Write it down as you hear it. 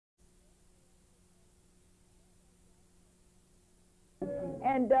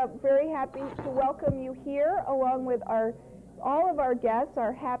and very happy to welcome you here along with all of our guests,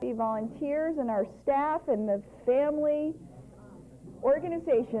 our happy volunteers and our staff and the family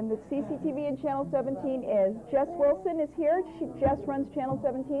organization that CCTV and Channel 17 is. Jess Wilson is here. Jess runs Channel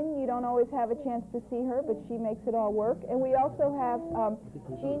 17. You don't always have a chance to see her, but she makes it all work. And we also have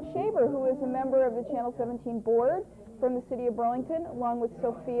Gene Shaver, who is a member of the Channel 17 board from the city of Burlington, along with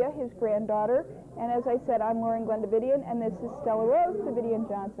Sophia, his granddaughter. And as I said, I'm Lauren Glendavidian, and this is Stella Rose Davidian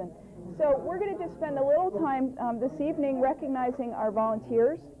Johnson. So we're going to just spend a little time this evening recognizing our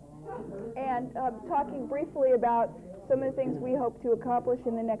volunteers and talking briefly about some of the things we hope to accomplish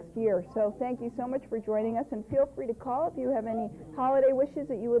in the next year. So thank you so much for joining us, and feel free to call if you have any holiday wishes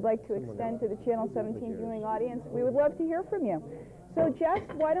that you would like to extend to the Channel 17 viewing audience. We would love to hear from you. So Jess,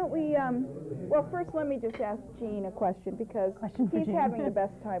 why don't we, well, first let me just ask Gene a question, because he's having the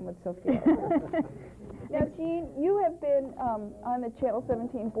best time with Sophia. Now, Gene, you have been on the Channel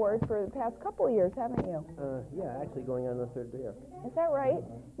 17 board for the past couple of years, haven't you? Yeah, actually going on the third year. Is that right?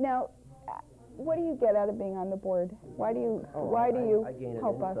 Now, what do you get out of being on the board? Why do you I gain an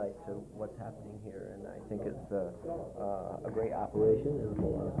help us? insight to what's happening here, and I think it's a great operation and a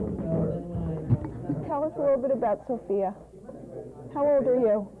lot of fun. Tell us a little bit about Sophia. How old are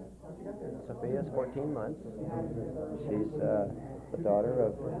you? Sophia's 14 months. She's the daughter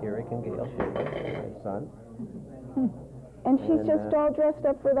of Eric and Gail Shaver, my son. And she's just all dressed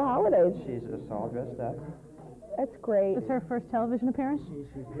up for the holidays. She's just all dressed up. That's great. Is this her first television appearance?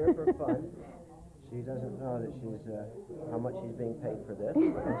 She's here for fun. She doesn't know that she's how much she's being paid for this,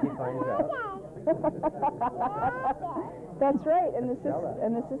 and she finds out. That's right, and this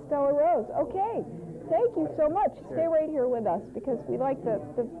is Stella Rose. Okay, thank you so much. Stay right here with us, because we like the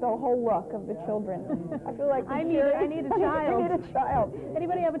whole look of the children. I feel like I need a child. I need a child.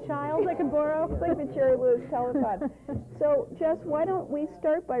 Anybody have a child I can borrow? It's like the Jerry Lewis telethon. So, Jess, why don't we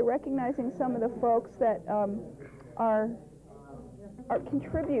start by recognizing some of the folks that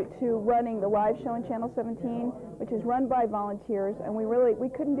contribute to running the live show on Channel 17, which is run by volunteers, and we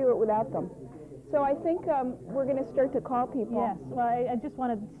couldn't do it without them. So I think we're going to start to call people. Yes. Well, I just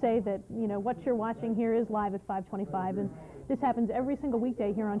want to say that, you know, what you're watching here is live at 5:25, and this happens every single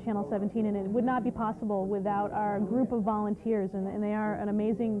weekday here on Channel 17, and it would not be possible without our group of volunteers, and they are an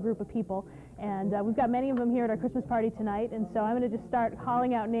amazing group of people. And we've got many of them here at our Christmas party tonight, and so I'm going to just start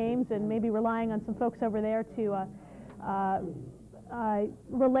calling out names and maybe relying on some folks over there to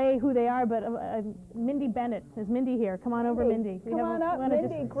relay who they are, but Mindy Bennett, is Mindy here? Come on over, Mindy. Come on up,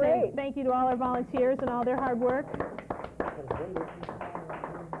 Mindy, great. Thank you to all our volunteers and all their hard work.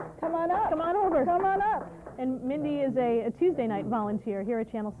 Come on up. Come on over. Come on up. And Mindy is a Tuesday night volunteer here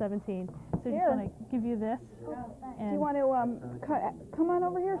at Channel 17. So just want to give you this. Do you want to come on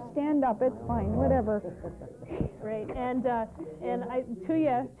over here? Stand up. It's fine. Whatever. Great. And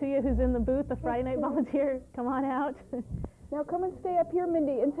Tuya, who's in the booth, the Friday night volunteer, come on out. Now come and stay up here,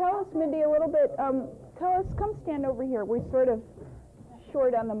 Mindy, and tell us, Mindy, a little bit. Come stand over here. We're sort of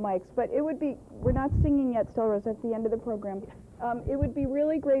short on the mics, but it would be. We're not singing yet, Stella Rose. At the end of the program. It would be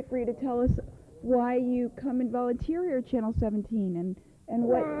really great for you to tell us why you come and volunteer here at Channel 17, and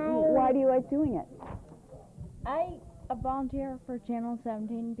why do you like doing it? I volunteer for Channel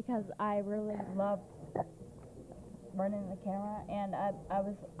 17 because I really love running the camera, and I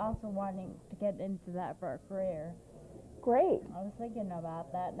was also wanting to get into that for a career. Great. I was thinking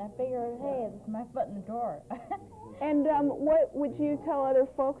about that, and I figured, hey, it's my foot in the door. And what would you tell other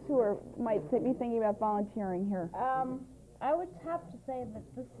folks who might be thinking about volunteering here? I would have to say that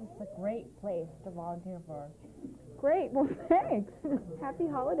this is a great place to volunteer for. Great. Well, thanks. Happy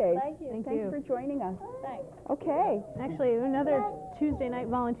holidays. Thank you. Thanks for joining us. Thanks. Okay. Actually, another Tuesday night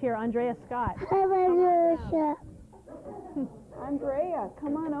volunteer, Andrea Scott. Andrea,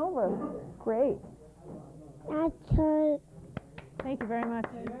 come on over. Great. Thank you very much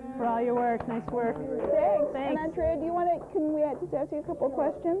for all your work. Nice work. Thanks. And Andrea, can we just ask you a couple of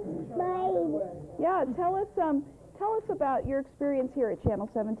questions? Yeah, tell us about your experience here at Channel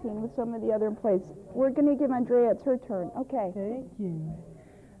 17 with some of the other employees. We're going to give Andrea, it's her turn. Okay. Thank you.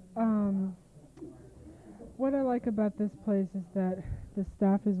 What I like about this place is that the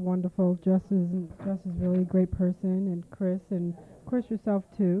staff is wonderful. Jess is really a great person, and Chris, and of course yourself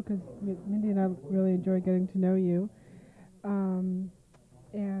too, because Mindy and I really enjoy getting to know you.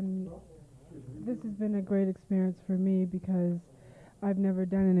 And this has been a great experience for me because I've never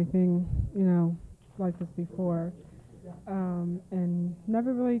done anything, like this before, and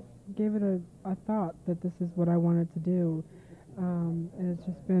never really gave it a thought that this is what I wanted to do. And it's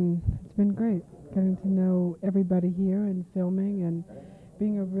been great getting to know everybody here and filming and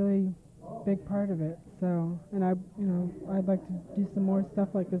being a really big part of it. So, and I'd like to do some more stuff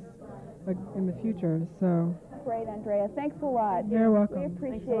like this in the future. So. Great, Andrea. Thanks a lot. You're welcome. We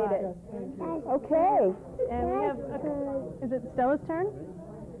appreciate Thanks a it. lot. Okay. And we have, is it Stella's turn?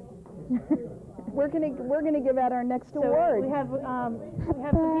 We're gonna give out our next So award. we have some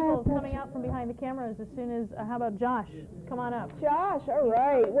people coming out from behind the cameras as soon as, how about Josh? Come on up. Josh, all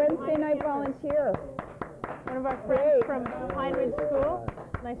right. Wednesday night volunteer. One of our friends from Pine Ridge School.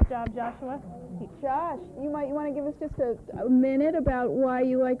 Nice job, Joshua. Josh, you want to give us just a minute about why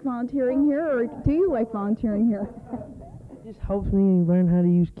you like volunteering here, or do you like volunteering here? It just helps me learn how to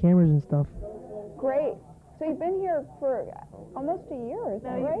use cameras and stuff. Great. So you've been here for almost a year, is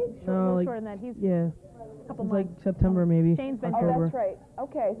that No, right? No, like- shorter than that. He's Yeah, a couple it's like months. September maybe. Shane's been Oh, October. that's right.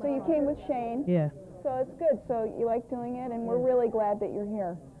 Okay, so you came with Shane, Yeah, so it's good. So you like doing it, and we're really glad that you're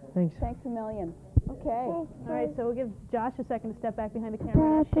here. thanks. Thanks a million. Okay. All right, so we'll give Josh a second to step back behind the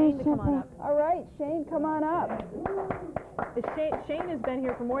camera and ask Shane to come on up. All right, Shane, come on up. Shane has been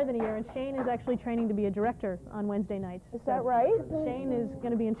here for more than a year, and Shane is actually training to be a director on Wednesday nights. Is that right? Shane is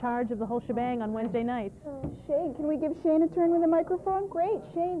going to be in charge of the whole shebang on Wednesday nights. Shane, can we give Shane a turn with the microphone? Great,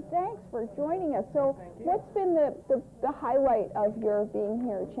 Shane, thanks for joining us. So what's been the highlight of your being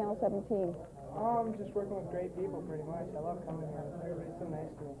here at Channel 17? Just working with great people, pretty much. I love coming here. Everybody's so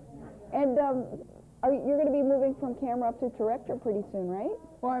nice to me. And you're going to be moving from camera up to director pretty soon, right?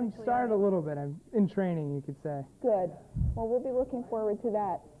 Well, I'm started a little bit. I'm in training, you could say. Good. Well, we'll be looking forward to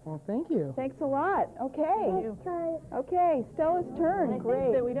that. Well, thank you. Thanks a lot. Okay. Okay, Stella's turn. I think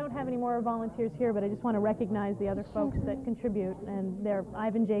Great. that we don't have any more volunteers here, but I just want to recognize the other folks that contribute, and they're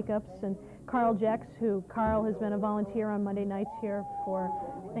Ivan Jacobs and Carl Jex, Carl has been a volunteer on Monday nights here for,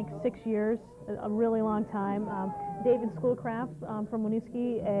 I think, 6 years, a really long time. David Schoolcraft from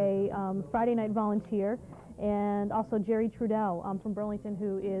Winooski, a Friday night volunteer, and also Jerry Trudell from Burlington,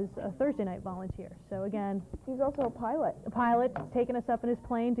 who is a Thursday night volunteer. So again, He's also a pilot. a pilot taking us up in his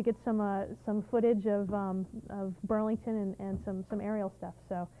plane to get some footage of Burlington and some aerial stuff.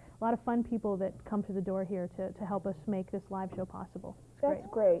 So a lot of fun people that come to the door here to help us make this live show possible. It's That's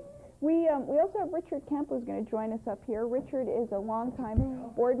great. We also have Richard Kemp, who's going to join us up here. Richard is a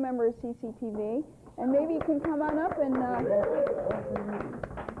longtime board member of CCTV, and maybe you can come on up and.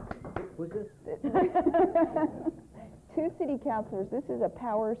 Who's this? Two city councilors. This is a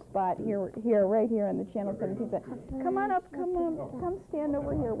power spot here, right here on the Channel 17 set. Come on up. Come stand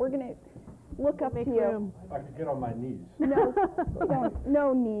over here. We're going to look up to you. room. I could get on my knees. No,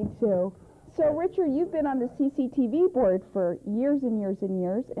 no need to. So, Richard, you've been on the CCTV board for years and years and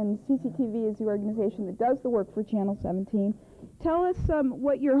years, and CCTV is the organization that does the work for Channel 17. Tell us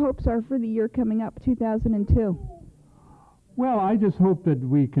what your hopes are for the year coming up, 2002. Well, I just hope that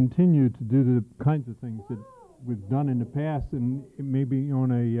we continue to do the kinds of things that we've done in the past, and maybe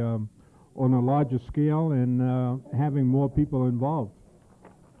on a larger scale, and having more people involved.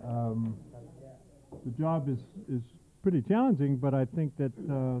 The job is pretty challenging, but I think that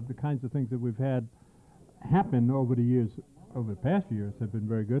the kinds of things that we've had happen over the past years, have been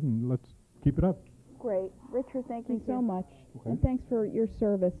very good, and let's keep it up. Great. Richard, thank you so much. And thanks for your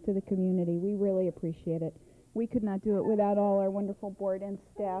service to the community. We really appreciate it. We could not do it without all our wonderful board and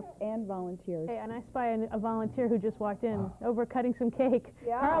staff and volunteers. Hey, and I spy a volunteer who just walked in, over cutting some cake.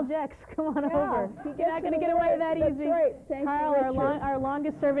 Yeah. Carl Jex, come on Yeah, over. he You're gets not going to an get away award. that That's easy. right. Thank Carl, you, Richard. our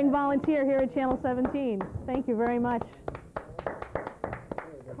longest serving volunteer here at Channel 17. Thank you very much.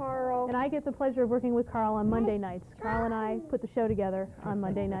 Carl. And I get the pleasure of working with Carl on Monday nights. Carl and I put the show together on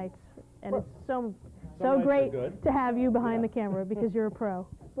Monday nights, and it's so great to have you behind the camera because you're a pro.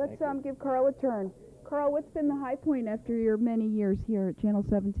 Let's give Carl a turn. Carl, what's been the high point after your many years here at Channel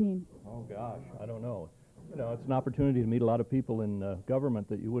 17? Oh gosh, I don't know. You know, it's an opportunity to meet a lot of people in government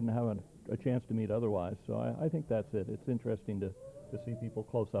that you wouldn't have a chance to meet otherwise. So I think that's it. It's interesting to see people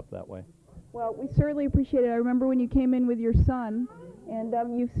close up that way. Well, we certainly appreciate it. I remember when you came in with your son, and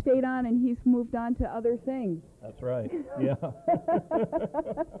you've stayed on, and he's moved on to other things. That's right. Yeah.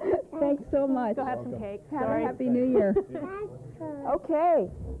 Thanks so much. Go have some cake. Have Sorry. a happy New Year. Okay,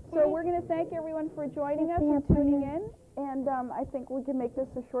 so we're going to thank everyone for joining us and tuning in, and I think we can make this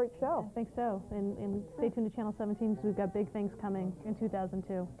a short show. I think so. And stay tuned to Channel 17 because we've got big things coming in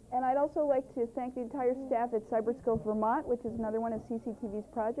 2002. And I'd also like to thank the entire staff at Cyber Skills Vermont, which is another one of CCTV's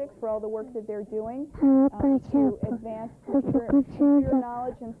projects, for all the work that they're doing to advance computer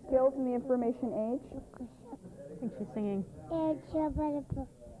knowledge and skills in the information age. I think she's singing.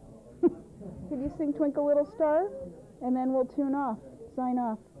 Could you sing Twinkle Little Star? And then we'll sign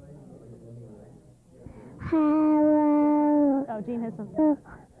off. Oh, Jean has something.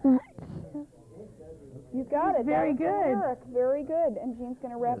 You got it. Very That was good. Eric. Very good. And Jean's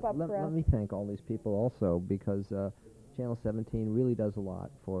going to wrap Yes, up for us. let me thank all these people also, because Channel 17 really does a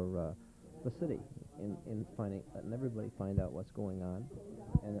lot for the city in letting everybody find out what's going on,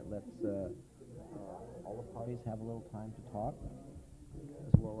 and it lets all the parties have a little time to talk,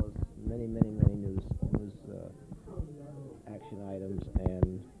 as well as many news action items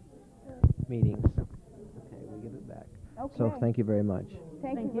and meetings. Okay, we give it back. Okay. So thank you very much.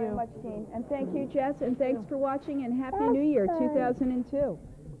 Thank you Thank very you. much, Jean. And thank you, Jess. And thanks for watching, and Happy New Year 2002.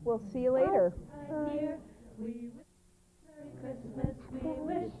 We'll see you later. Christmas, we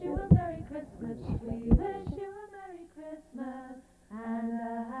wish you a Merry Christmas, we wish you a Merry Christmas and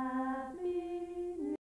a Happy New